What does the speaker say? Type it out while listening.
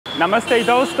Namaste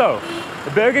dosto.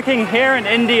 The Burger King here in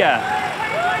India.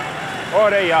 Oh,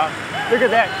 there you are. Look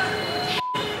at that.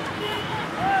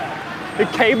 The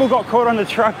cable got caught on the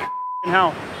truck.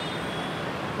 Hell.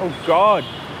 Oh God.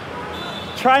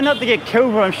 Try not to get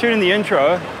killed when I'm shooting the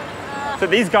intro. So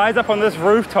these guys up on this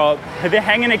rooftop, they're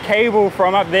hanging a cable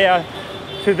from up there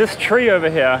to this tree over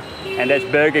here, and that's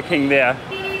Burger King there.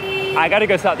 I gotta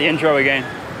go start the intro again.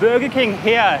 Burger King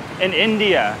here in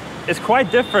India is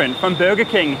quite different from Burger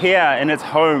King here in its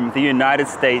home, the United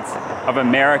States of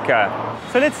America.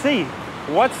 So let's see,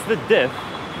 what's the diff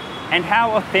and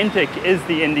how authentic is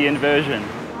the Indian version?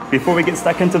 Before we get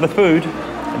stuck into the food,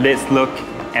 let's look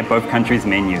at both countries'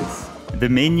 menus. The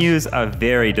menus are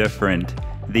very different.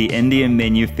 The Indian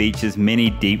menu features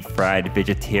many deep-fried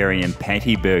vegetarian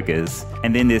patty burgers,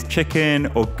 and then there's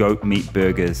chicken or goat meat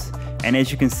burgers. And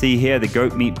as you can see here, the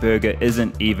goat meat burger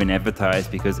isn't even advertised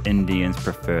because Indians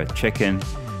prefer chicken.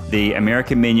 The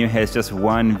American menu has just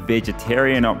one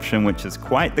vegetarian option, which is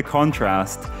quite the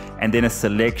contrast, and then a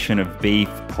selection of beef,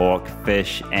 pork,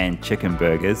 fish, and chicken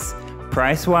burgers.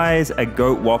 Price-wise, a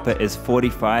goat Whopper is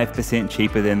 45%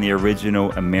 cheaper than the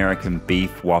original American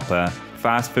beef Whopper.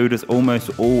 Fast food is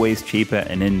almost always cheaper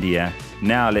in India.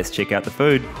 Now let's check out the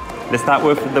food. Let's start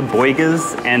with the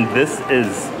burgers, and this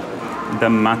is the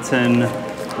Mutton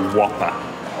Whopper.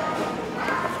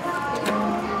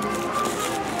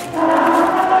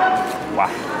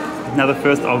 Wow. Now the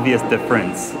first obvious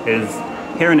difference is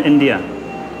here in India,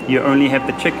 you only have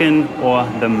the chicken or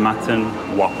the mutton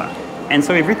Whopper. And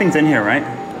so everything's in here, right?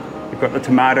 You've got the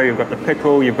tomato, you've got the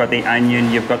pickle, you've got the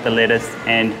onion, you've got the lettuce,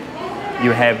 and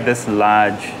you have this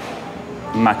large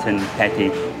mutton patty.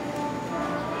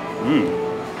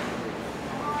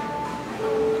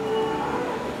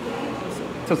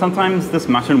 So sometimes this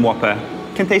mutton Whopper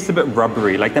can taste a bit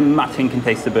rubbery, like the mutton can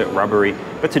taste a bit rubbery,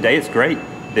 but today it's great.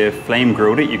 They've flame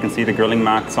grilled it. You can see the grilling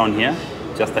marks on here,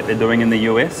 just like they're doing in the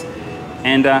US.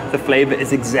 And the flavor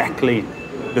is exactly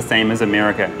the same as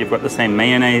America. You've got the same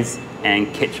mayonnaise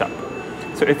and ketchup.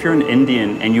 So if you're an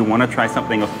Indian and you want to try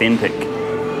something authentic,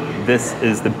 this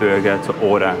is the burger to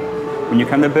order when you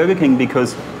come to Burger King,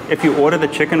 because if you order the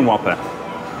chicken Whopper,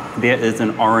 there is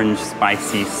an orange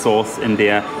spicy sauce in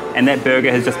there, and that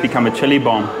burger has just become a chili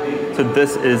bomb. So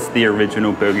this is the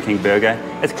original Burger King burger,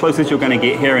 as close as you're going to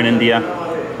get here in India,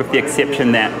 with the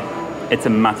exception that it's a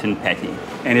mutton patty.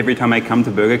 And every time I come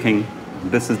to Burger King,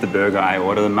 this is the burger I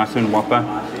order, the Mutton Whopper.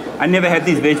 I never had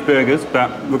these veg burgers, but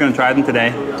we're going to try them today.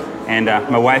 And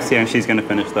my wife's here and she's going to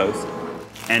finish those.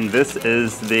 And this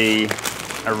is the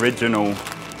original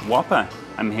Whopper.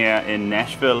 I'm here in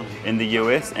Nashville in the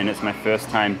US, and it's my first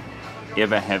time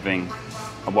ever having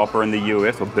a Whopper in the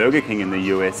US, or Burger King in the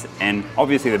US. And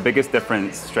obviously the biggest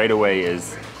difference straight away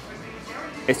is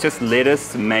it's just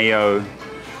lettuce, mayo,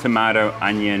 tomato,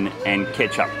 onion, and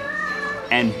ketchup,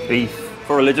 and beef.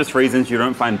 For religious reasons, you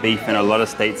don't find beef in a lot of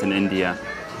states in India.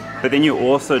 But then you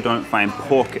also don't find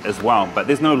pork as well. But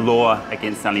there's no law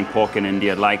against selling pork in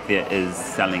India like there is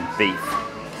selling beef.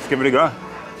 Let's give it a go.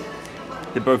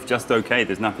 They're both just okay.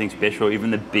 There's nothing special. Even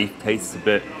the beef tastes a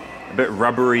bit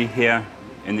rubbery here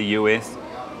in the US.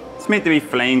 It's meant to be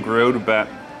flame grilled, but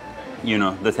you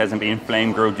know, this hasn't been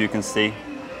flame grilled, you can see.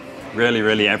 Really,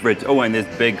 really average. Oh, and there's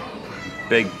big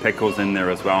pickles in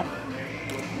there as well.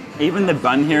 Even the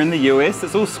bun here in the US,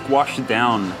 it's all squashed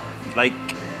down. Like,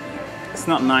 it's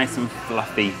not nice and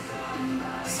fluffy.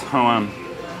 So,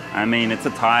 I mean, it's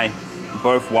a tie.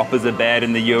 Both Whoppers are bad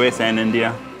in the US and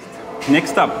India.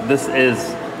 Next up, this is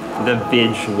the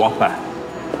Veg Whopper.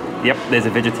 Yep, there's a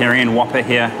vegetarian Whopper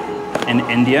here in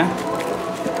India.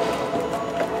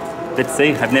 Let's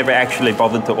see, I've never actually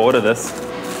bothered to order this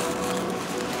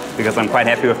because I'm quite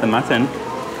happy with the mutton.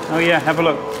 Oh yeah, have a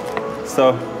look.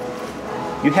 So,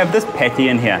 you have this patty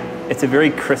in here. It's a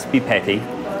very crispy patty,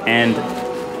 and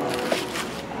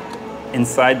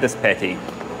inside this patty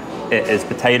it is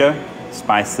potato,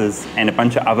 spices, and a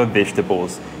bunch of other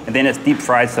vegetables. And then it's deep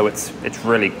fried, so it's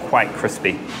really quite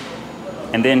crispy.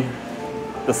 And then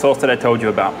the sauce that I told you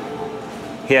about.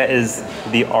 Here is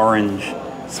the orange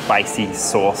spicy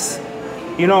sauce.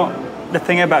 You know, the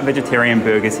thing about vegetarian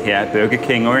burgers here at Burger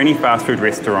King or any fast food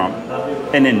restaurant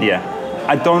in India,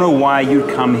 I don't know why you'd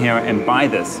come here and buy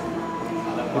this,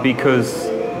 because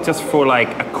just for like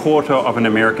a quarter of an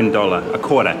American dollar, a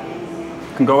quarter,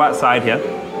 you can go outside here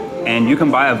and you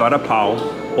can buy a vada pav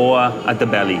or a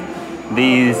dabeli.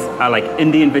 These are like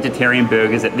Indian vegetarian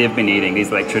burgers that they've been eating.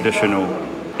 These are like traditional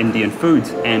Indian foods,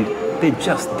 and they're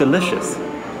just delicious.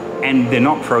 And they're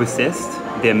not processed,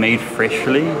 they're made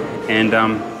freshly, and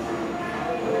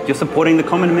you're supporting the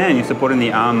common man, you're supporting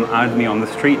the army on the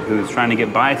street who's trying to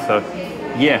get by. So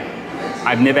yeah,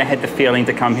 I've never had the feeling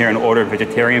to come here and order a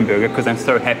vegetarian burger because I'm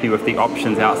so happy with the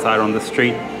options outside on the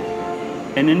street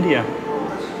in India.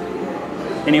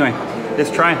 Anyway,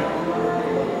 let's try.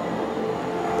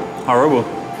 Horrible.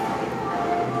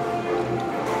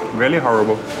 Really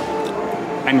horrible.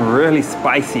 And really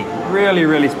spicy,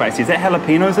 really spicy. Is that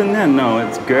jalapenos in there? No,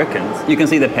 it's gherkins. You can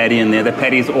see the patty in there. The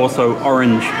patty is also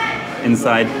orange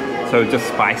inside, so just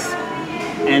spice.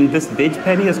 And this veg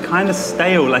patty is kind of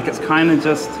stale, like it's kind of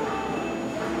just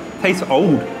tastes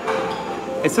old.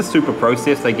 It's just super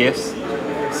processed, I guess.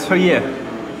 So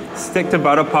yeah, stick to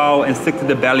butter pav and stick to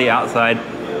the belly outside.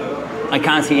 I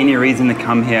can't see any reason to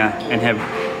come here and have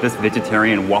this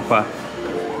vegetarian Whopper.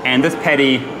 And this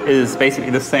patty is basically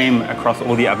the same across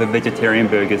all the other vegetarian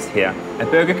burgers here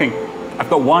at Burger King. I've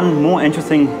got one more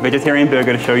interesting vegetarian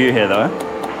burger to show you here though.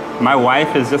 My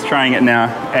wife is just trying it now,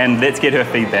 and let's get her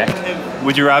feedback.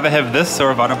 Would you rather have this or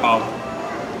a butter pav?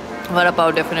 Butter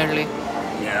pav, definitely.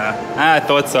 Yeah, I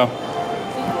thought so.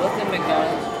 It's worse than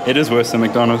McDonald's. It is worse than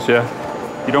McDonald's,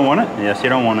 yeah. You don't want it? Yes, you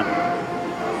don't want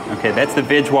it. Okay, that's the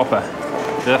Veg Whopper.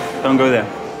 Ugh, don't go there.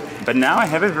 But now I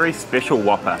have a very special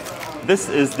Whopper. This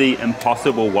is the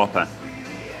Impossible Whopper.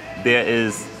 There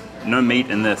is no meat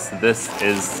in this. This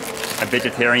is a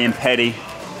vegetarian patty.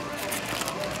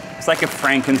 It's like a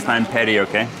Frankenstein patty,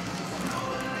 okay?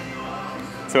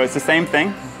 So it's the same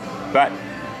thing, but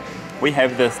we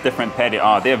have this different patty.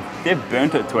 Oh, they've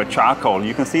burnt it to a charcoal.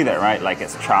 You can see that, right? Like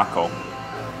it's charcoal.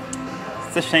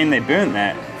 It's a shame they burnt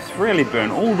that. It's really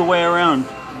burnt all the way around.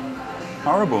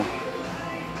 Horrible.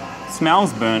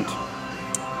 Smells burnt.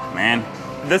 Man,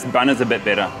 this bun is a bit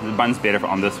better. The bun's better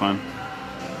on this one.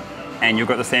 And you've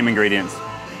got the same ingredients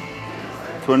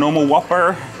to a normal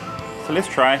Whopper. So let's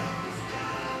try.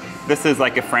 This is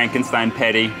like a Frankenstein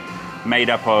patty made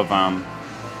up of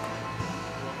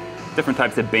different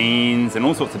types of beans and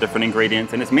all sorts of different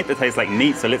ingredients, and it's meant to taste like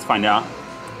meat, so let's find out.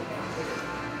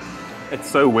 It's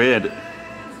so weird.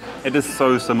 It is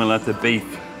so similar to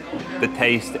beef, the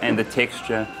taste and the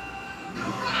texture.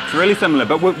 It's really similar,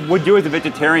 but would you as a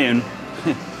vegetarian,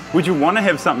 would you want to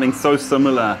have something so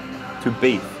similar to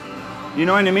beef? You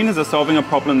know what I mean? Is it solving a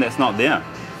problem that's not there?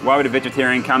 Why would a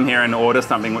vegetarian come here and order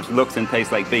something which looks and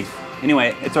tastes like beef?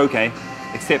 Anyway, it's okay,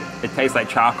 except it tastes like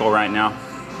charcoal right now.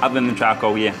 Other than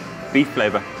charcoal, yeah, beef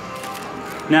flavor.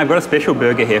 Now I've got a special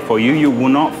burger here for you. You will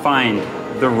not find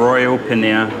the Royal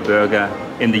Paneer burger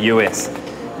in the US.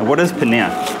 And what is paneer?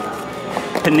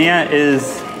 Paneer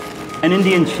is an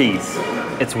Indian cheese.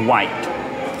 It's white,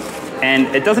 and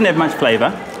it doesn't have much flavor.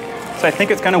 So I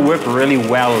think it's gonna work really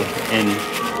well in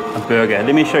a burger.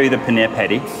 Let me show you the paneer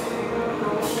patty.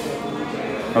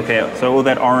 Okay, so all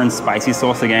that orange spicy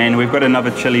sauce again. We've got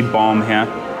another chili bomb here.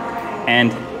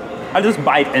 And I'll just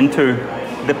bite into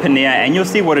the paneer and you'll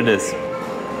see what it is.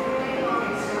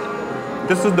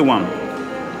 This is the one.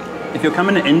 If you're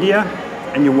coming to India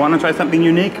and you want to try something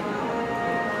unique,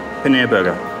 paneer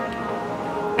burger.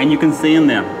 And you can see in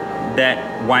there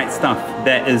that white stuff,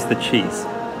 that is the cheese,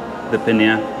 the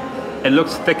paneer. It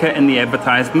looks thicker in the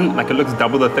advertisement, like it looks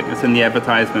double the thickness in the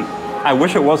advertisement. I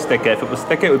wish it was thicker. If it was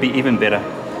thicker, it would be even better.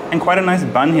 And quite a nice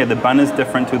bun here. The bun is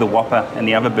different to the Whopper and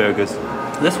the other burgers.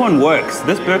 This one works.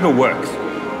 This burger works.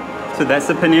 So that's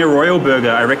the Paneer Royale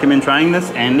burger. I recommend trying this,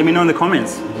 and let me know in the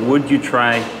comments, would you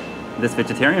try this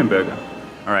vegetarian burger?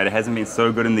 All right, it hasn't been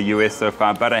so good in the US so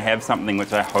far, but I have something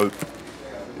which I hope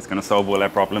is gonna solve all our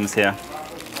problems here.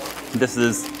 This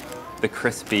is the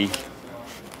crispy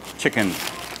chicken.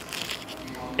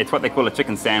 It's what they call a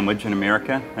chicken sandwich in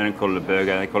America. They don't call it a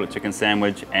burger, they call it chicken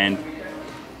sandwich, and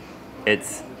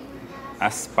it's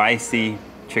a spicy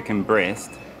chicken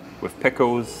breast with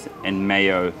pickles and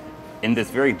mayo in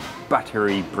this very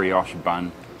buttery brioche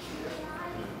bun.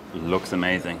 Looks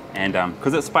amazing. And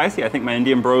because it's spicy, I think my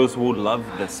Indian bros will love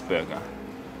this burger.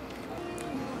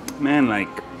 Man, like,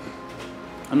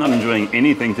 I'm not enjoying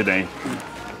anything today.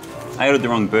 I ordered the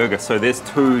wrong burger. So there's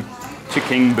two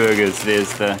chicken burgers.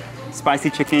 There's the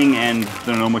spicy chicken and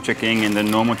the normal chicken, and the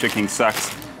normal chicken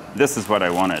sucks. This is what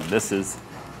I wanted. This is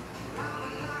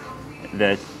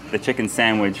the chicken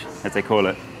sandwich, as they call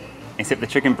it, except the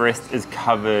chicken breast is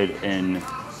covered in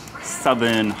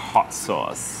southern hot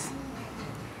sauce.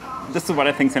 This is what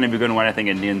I think is going to be good and what I think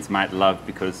Indians might love,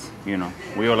 because, you know,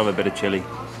 we all love a bit of chili.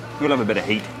 We all love a bit of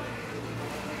heat.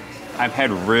 I've had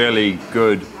really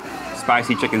good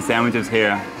spicy chicken sandwiches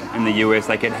here in the US,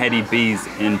 like at Hattie B's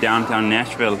in downtown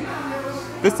Nashville.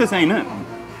 This just ain't it.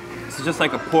 This is just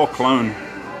like a poor clone.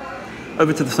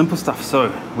 Over to the simple stuff. So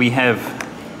we have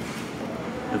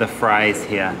the fries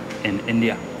here in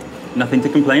India. Nothing to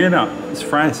complain about, it's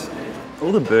fries.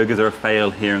 All the burgers are a fail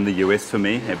here in the US for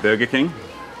me at Burger King.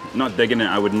 Not digging it.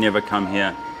 I would never come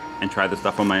here and try this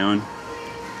stuff on my own.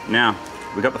 Now,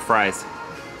 we got the fries.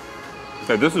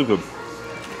 So this is good.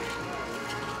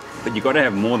 But you gotta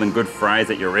have more than good fries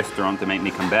at your restaurant to make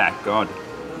me come back, God.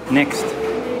 Next,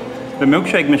 the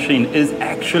milkshake machine is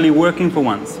actually working for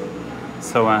once.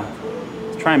 So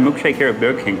let's try a milkshake here at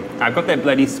Burger King. I've got that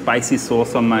bloody spicy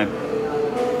sauce on my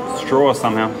straw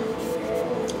somehow.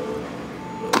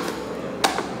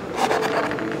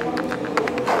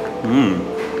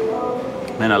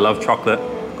 Man, I love chocolate,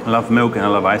 I love milk, and I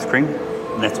love ice cream.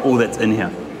 And that's all that's in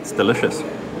here. It's delicious.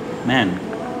 Man.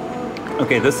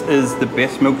 Okay, this is the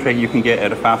best milkshake you can get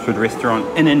at a fast food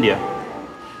restaurant in India.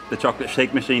 The chocolate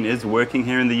shake machine is working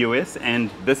here in the US,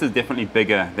 and this is definitely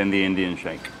bigger than the Indian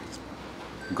shake.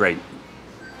 Great.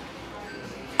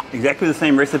 Exactly the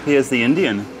same recipe as the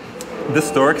Indian. The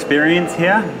store experience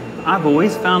here, I've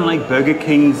always found like Burger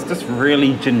King's just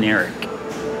really generic.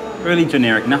 Really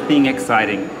generic, nothing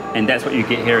exciting. And that's what you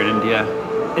get here in India.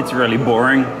 It's really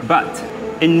boring. But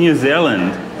in New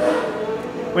Zealand,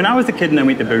 when I was a kid and I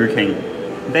went to Burger King,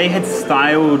 they had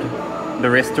styled the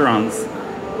restaurants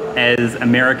as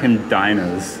American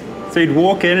diners. So you'd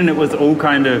walk in and it was all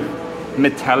kind of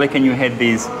metallic, and you had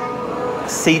these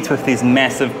seats with these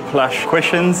massive plush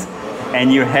cushions,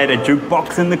 and you had a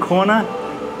jukebox in the corner,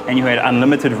 and you had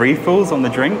unlimited refills on the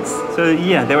drinks. So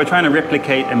yeah, they were trying to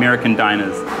replicate American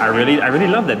diners. I really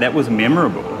loved that. That was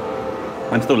memorable.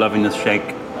 I'm still loving this shake.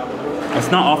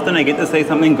 It's not often I get to say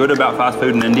something good about fast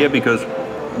food in India, because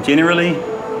generally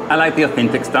I like the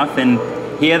authentic stuff, and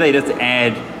here they just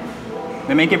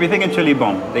they make everything a chili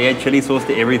bomb. They add chili sauce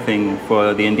to everything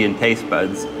for the Indian taste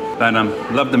buds. But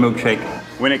love the milkshake.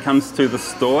 When it comes to the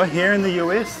store here in the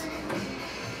US,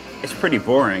 it's pretty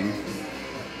boring.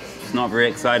 It's not very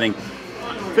exciting.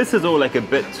 This is all like a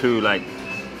bit too like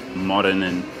modern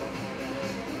and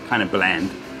kind of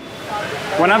bland.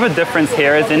 One other difference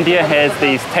here is India has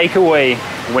these takeaway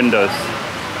windows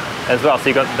as well. So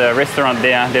you got the restaurant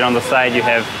there, then on the side you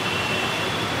have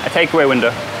a takeaway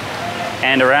window,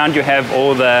 and around you have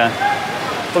all the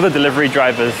delivery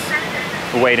drivers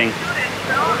waiting.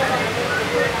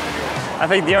 I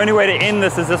think the only way to end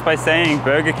this is just by saying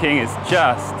Burger King is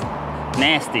just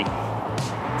nasty.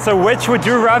 So which would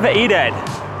you rather eat at?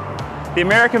 The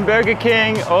American Burger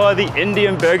King or the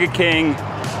Indian Burger King?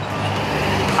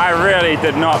 I really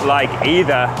did not like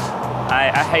either.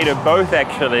 I hated both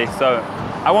actually, so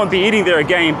I won't be eating there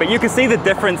again, but you can see the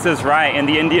differences, right, in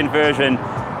the Indian version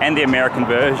and the American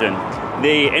version.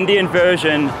 The Indian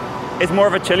version is more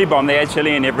of a chili bomb. They add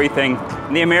chili in everything.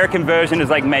 And the American version is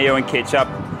like mayo and ketchup.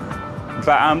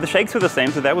 But the shakes were the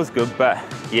same, so that was good. But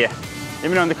yeah, let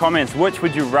me know in the comments, which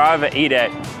would you rather eat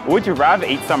at? Or would you rather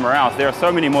eat somewhere else? There are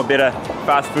so many more better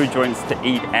fast food joints to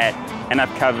eat at. And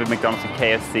I've covered McDonald's and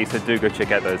KFC, so do go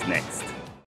check out those next.